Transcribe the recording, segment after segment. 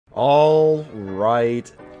All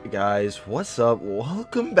right, guys, what's up?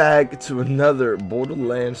 Welcome back to another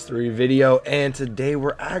Borderlands 3 video, and today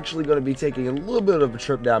we're actually going to be taking a little bit of a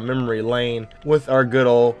trip down memory lane with our good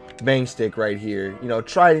old Bangstick right here. You know,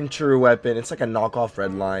 tried and true weapon. It's like a knockoff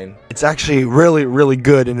Redline. It's actually really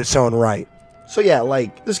good in its own right. So yeah,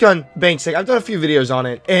 like this gun, Bangstick, I've done a few videos on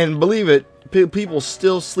it, and believe it, people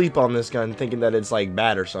still sleep on this gun thinking that it's like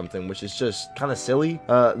bad or something, which is just kind of silly.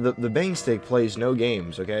 The Bangstick plays no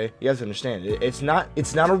games, okay? You have to understand, it's not a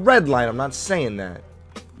Redline, I'm not saying that.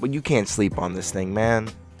 But you can't sleep on this thing, man.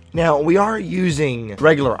 Now, we are using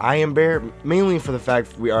regular Iron Bear, mainly for the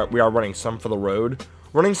fact we are running some for the road.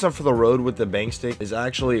 Running some for the road with the Bangstick is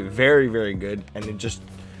actually very good, and it just,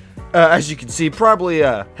 as you can see, probably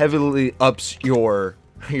heavily ups your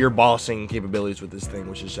bossing capabilities with this thing,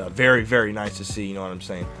 which is very nice to see. You know what I'm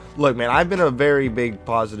saying? Look, man, I've been a very big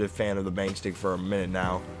positive fan of the Bangstick for a minute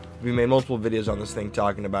now. We made multiple videos on this thing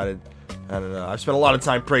talking about it, and I've spent a lot of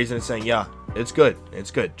time praising it, saying, yeah, it's good,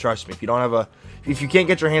 trust me. If you can't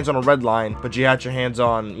get your hands on a Redline, but you had your hands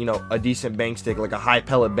on, you know, a decent Bangstick, like a high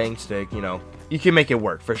pellet Bangstick, you know, you can make it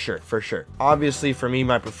work for sure. Obviously, for me,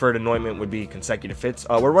 my preferred anointment would be consecutive hits.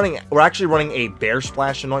 We're actually running a Bear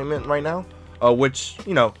Splash anointment right now. Which,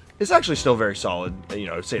 you know, is actually still very solid, you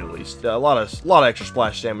know, to say the least. A lot of extra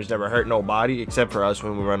splash damage never hurt nobody, except for us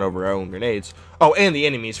when we run over our own grenades. Oh, and the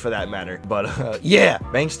enemies for that matter. But, yeah,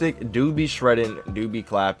 Bangstick do be shredding, do be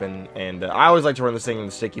clapping, and I always like to run this thing in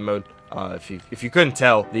the sticky mode. If you couldn't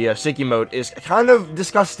tell, the sticky mode is kind of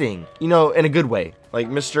disgusting, you know, in a good way. Like,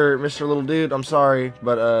 Mr. Little Dude, I'm sorry,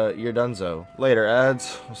 but, you're donezo. Later,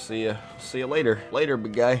 ads. We'll see you later. Later,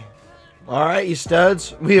 big guy. Alright, you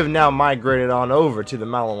studs, we have now migrated on over to the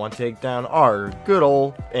Malawan Takedown, our good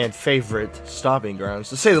old and favorite stopping grounds,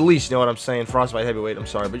 to say the least. You know what I'm saying? Frostbite Heavyweight, I'm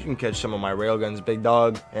sorry, but you can catch some of my railguns, big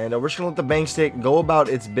dog. And we're just gonna let the Bangstick go about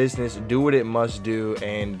its business, do what it must do,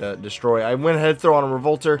 and destroy. I went ahead and throw on a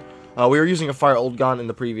Revolter. We were using a Fire Old Gun in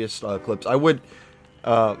the previous clips.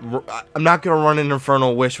 I'm not going to run an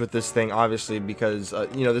Infernal Wish with this thing, obviously, because,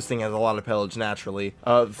 you know, this thing has a lot of pellets naturally.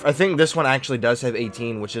 I think this one actually does have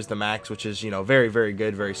 18, which is the max, which is, you know, very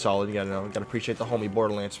good, very solid. You gotta appreciate the homie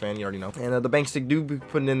Borderlands fan, you already know. And the Bangstick do be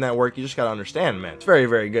putting in that work. You just gotta understand, man. It's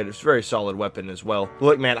very good. It's a very solid weapon as well.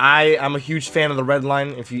 Look, man, I'm a huge fan of the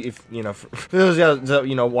Redline. If you know, for those guys that,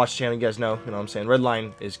 you know, watch the channel, you guys know what I'm saying.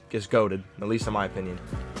 Redline is goated, at least in my opinion.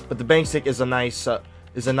 But the Bangstick is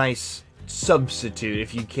a nice substitute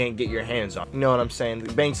if you can't get your hands on. You know what I'm saying?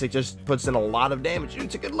 The Bangstick just puts in a lot of damage.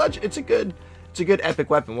 It's a good epic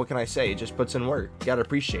weapon. What can I say? It just puts in work. You gotta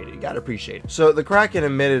appreciate it. So the Kraken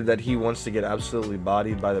admitted that he wants to get absolutely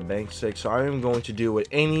bodied by the Bangstick, so I am going to do what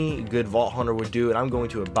any good Vault Hunter would do, and I'm going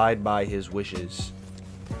to abide by his wishes.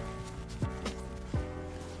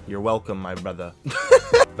 You're welcome, my brother.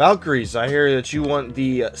 Valkyries, I hear that you want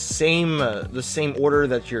the same order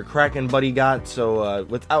that your Kraken buddy got, so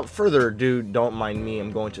without further ado, don't mind me,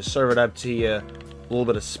 I'm going to serve it up to you. A little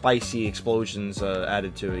bit of spicy explosions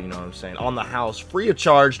added to it, you know what I'm saying? On the house, free of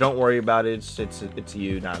charge, don't worry about it, it's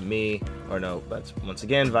you, not me. Or no, that's once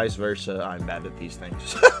again, vice versa, I'm bad at these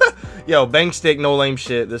things. Yo, Bangstick, no lame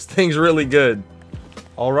shit, this thing's really good.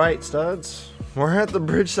 Alright, studs. We're at the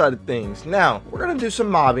bridge side of things. Now, we're going to do some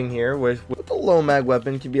mobbing here with the low mag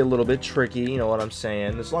weapon. Can be a little bit tricky, you know what I'm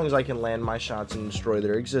saying? As long as I can land my shots and destroy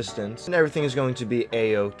their existence, and everything is going to be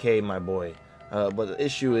a-okay, my boy. But the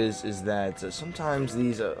issue is that sometimes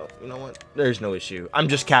these, you know what? There's no issue. I'm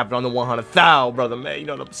just capping on the 100,000, brother, man. You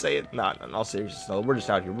know what I'm saying? Nah, in all seriousness, no. We're just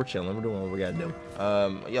out here. We're chilling. We're doing what we gotta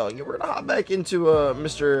do. Yo, we're gonna hop back into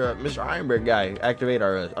Mr. Ironbeard guy. Activate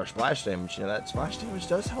our splash damage. You know, that splash damage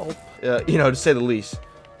does help. You know, to say the least.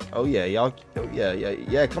 Oh yeah, y'all. Oh,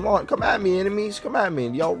 yeah. Come on, come at me, enemies. Come at me.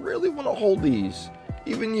 Y'all really want to hold these?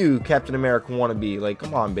 Even you, Captain America wannabe, like,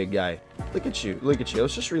 come on, big guy. Look at you.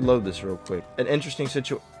 Let's just reload this real quick. An interesting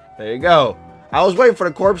situation. There you go. I was waiting for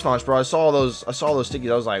the corpse launch, bro. I saw those stickies.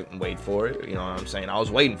 I was like, wait for it. You know what I'm saying? I was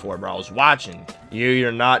waiting for it, bro. I was watching.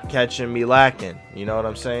 You're not catching me lacking. You know what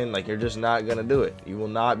I'm saying? Like, you're just not gonna do it. You will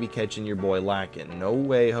not be catching your boy lacking. No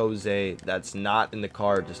way, Jose. That's not in the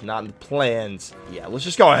cards. It's not in the plans. Yeah, let's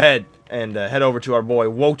just go ahead and head over to our boy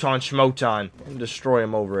Wotan Schmotan and destroy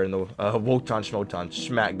him over in the Wotan Schmotan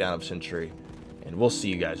Smackdown of Century. And we'll see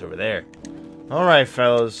you guys over there. Alright,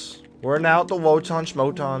 fellas. We're now at the Wotan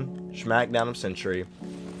Schmotan Smackdown of Century.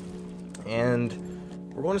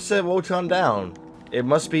 And we're going to set Wotan down. It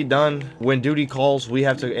must be done. When duty calls, we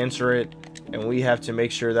have to answer it. and we have to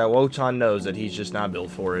make sure that Wotan knows that he's just not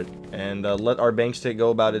built for it, and let our Bangstick go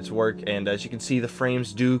about its work. And as you can see, the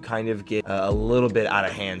frames do kind of get a little bit out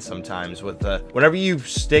of hand sometimes with whenever you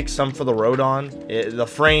stick some for the road on, the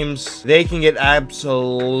frames, they can get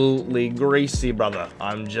absolutely greasy, brother.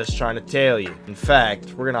 I'm just trying to tell you. In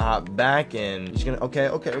fact, we're gonna hop back in. He's gonna, okay,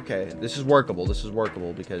 this is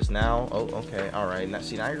workable, because now, okay, all right, now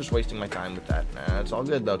see, now you're just wasting my time with that. Nah, it's all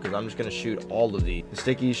good though, because I'm just gonna shoot all of the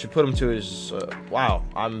stickies. Should put him to his wow,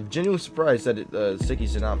 I'm genuinely surprised that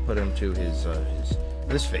stickies did not put him to his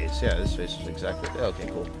this face. Yeah, this face is exactly okay.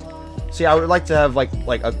 Cool. See, I would like to have like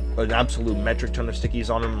an absolute metric ton of stickies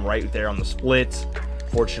on him right there on the split.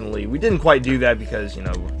 Fortunately, we didn't quite do that because, you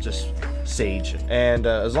know, just Sage. And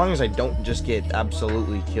as long as I don't just get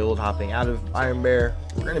absolutely killed hopping out of Iron Bear,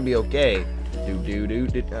 we're gonna be okay.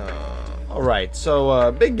 Alright, so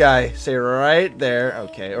big guy, stay right there.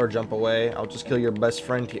 Okay, or jump away. I'll just kill your best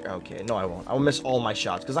friend here. Okay, no, I won't. I'll miss all my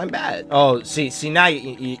shots because I'm bad. Oh, see now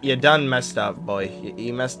you done messed up, boy.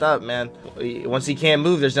 You messed up, man. Once he can't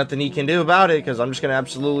move, there's nothing he can do about it because I'm just gonna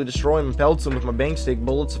absolutely destroy him and pelt him with my Bangstick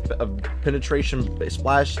bullets of penetration,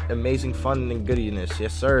 splash, amazing fun and goodiness.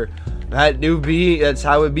 Yes, sir. That's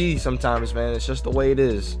how it be sometimes, man. It's just the way it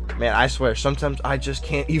is. Man, I swear, sometimes I just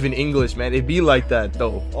can't even English, man. It be like that,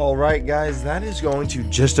 though. Alright, guys, that is going to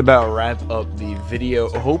just about wrap up the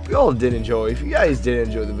video. I hope you all did enjoy. If you guys did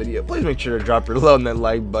enjoy the video, please make sure to drop your love on that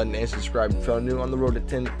like button and subscribe if you're new on the road to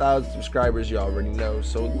 10,000 subscribers. You already know.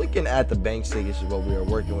 So, looking at the Bangstick, this is what we are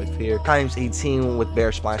working with here. Times 18 with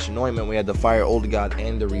Bear Splash Anointment. We had the Fire Old God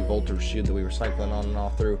and the Revolter Shield that we were cycling on and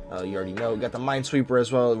off through. You already know. Got the Minesweeper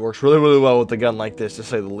as well. It works really well with a gun like this, to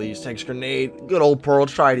say the least. Hex Grenade, good old Pearl,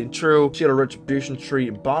 tried and true. Shield of Retribution Tree,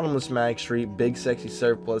 Bottomless Mag Tree, Big Sexy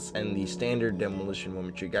Surplus, and the Standard Demolition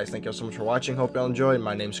Woman Tree. Guys, thank y'all so much for watching. Hope y'all enjoyed.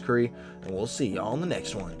 My name's Kree, and we'll see y'all in the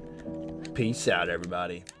next one. Peace out,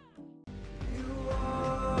 everybody.